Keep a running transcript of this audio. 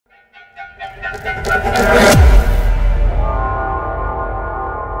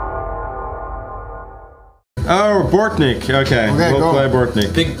Bortnyk. Okay, we'll go. play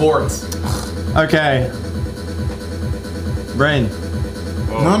Bortnyk. Big Bort. Okay. Brain.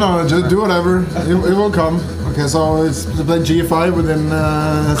 No, just do whatever. It will come. Okay, so it's to play G5 within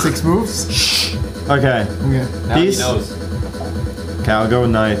 6 moves. Okay. Okay. Now he Peace. knows. Okay, I'll go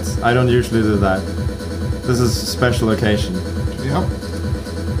knight. I don't usually do that. This is a special occasion. Yep.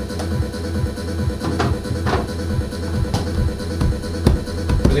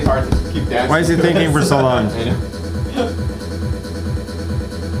 Really hard to keep dancing. Why is he thinking for so long? I know.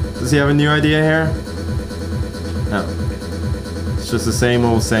 Does he have a new idea here? No. It's just the same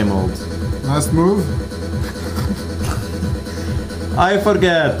old, same old. Last move. I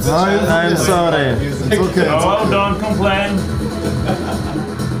forget. I'm sorry. It's okay. Oh, don't complain.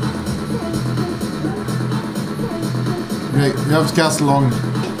 Okay, you have to cast long.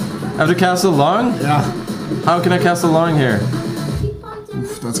 Have to castle long? Yeah. How can I castle long here?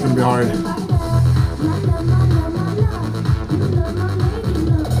 Oof, that's gonna be hard.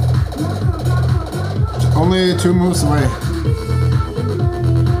 Only 2 moves away.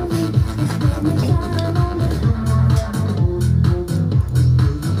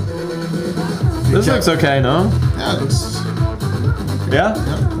 This looks okay, no? Yeah, it looks. Yeah?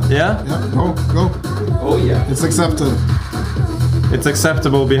 Yeah? Yeah, go. Oh yeah. It's accepted. It's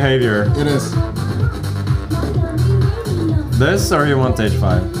acceptable behavior. It is. This or you want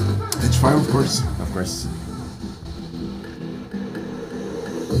H5? H5, of course. Of course.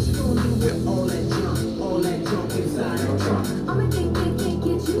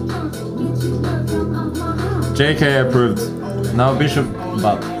 JK approved. Now Bishop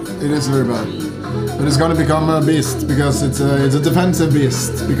but. It is very bad. But it's gonna become a beast because it's a defensive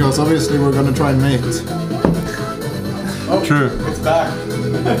beast. Because obviously we're gonna try and mate. True. It's back.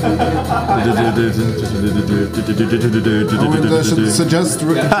 I would suggest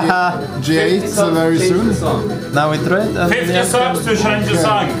Rook G8 very soon. Now we trade. 50 subs to change the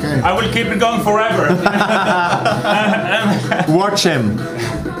song. okay. I will keep it going forever. Watch him.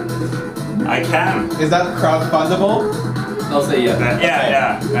 I can. Is that crowdfundable? I'll say yeah.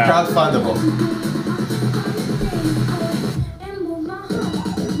 Yeah. Crowdfundable.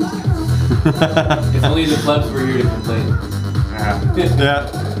 If only the clubs were here to complain. Yeah.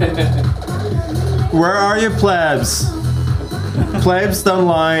 Where are you, plebs? Plebs don't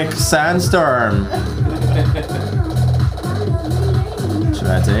like sandstorm. Should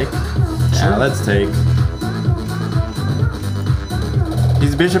I take? Yeah, let's take.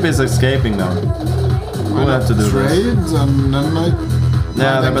 His bishop is escaping though. We'll have to do this. Trade and then like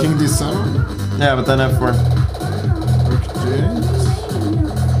Yeah, King D7. Yeah, but then F4. Rook G8.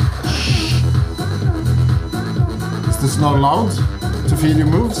 Is this not allowed to feed you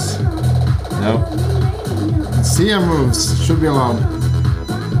moves? No. CM moves should be allowed.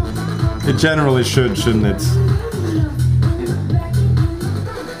 It generally should, shouldn't it?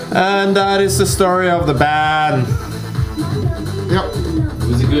 And that is the story of the ban. Yep, It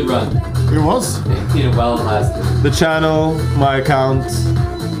was a good run. it was. Well lasted. The channel, my account,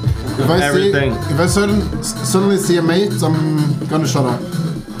 If I everything. See, if I suddenly see a mate, I'm gonna shut up.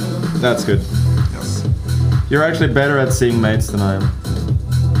 That's good. Yes. You're actually better at seeing mates than I am.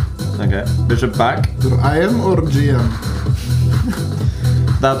 Okay, bishop back. I am or GM?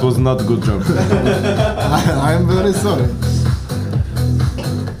 That was not a good joke. I am very sorry.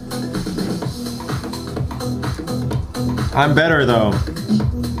 I'm better though.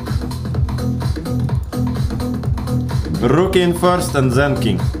 Rook in first and then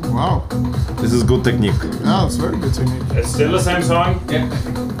king. Wow. This is good technique. Yeah, it's very good technique. It's still the same song. Yeah.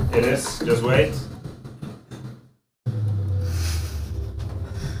 It is. Just wait.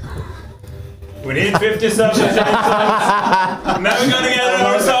 We need 50 subs to change songs. Now we're gonna get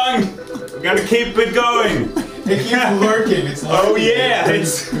another song. We're gonna keep it going. It keeps lurking. It's Oh yeah,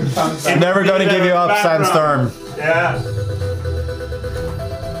 it's Never gonna give you up, Background. Sandstorm. Yeah.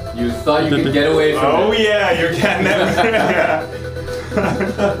 You thought you could get away from Oh it. yeah, you can never. Yeah.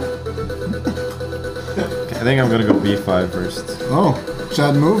 I think I'm gonna go b5 first. Oh,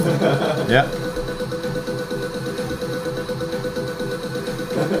 Chad move. Yeah.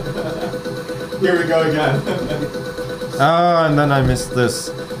 Here we go again. Oh, and then I missed this.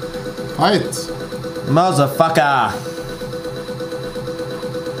 Fight. Motherfucker!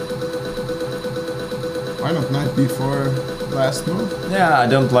 Why not knight b4 last move? Yeah, I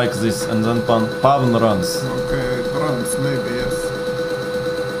don't like this. And then pawn runs. Okay, it runs maybe, yes.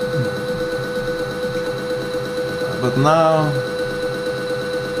 But now,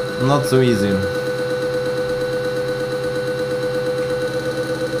 not so easy.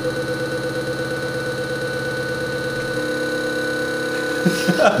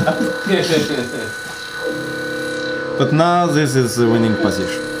 But now this is the winning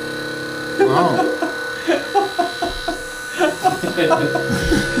position. Wow.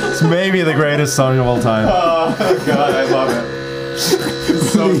 It's maybe the greatest song of all time. Oh god, I love it.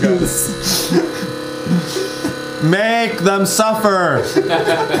 So good. Make them suffer!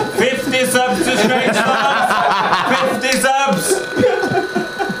 50 subs to Strange Songs! 50 subs!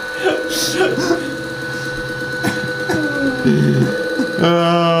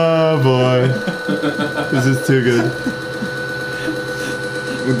 Oh boy. This is too good.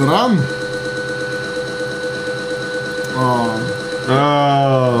 Good run. Oh,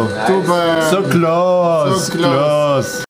 Oh. too bad. So close. So close.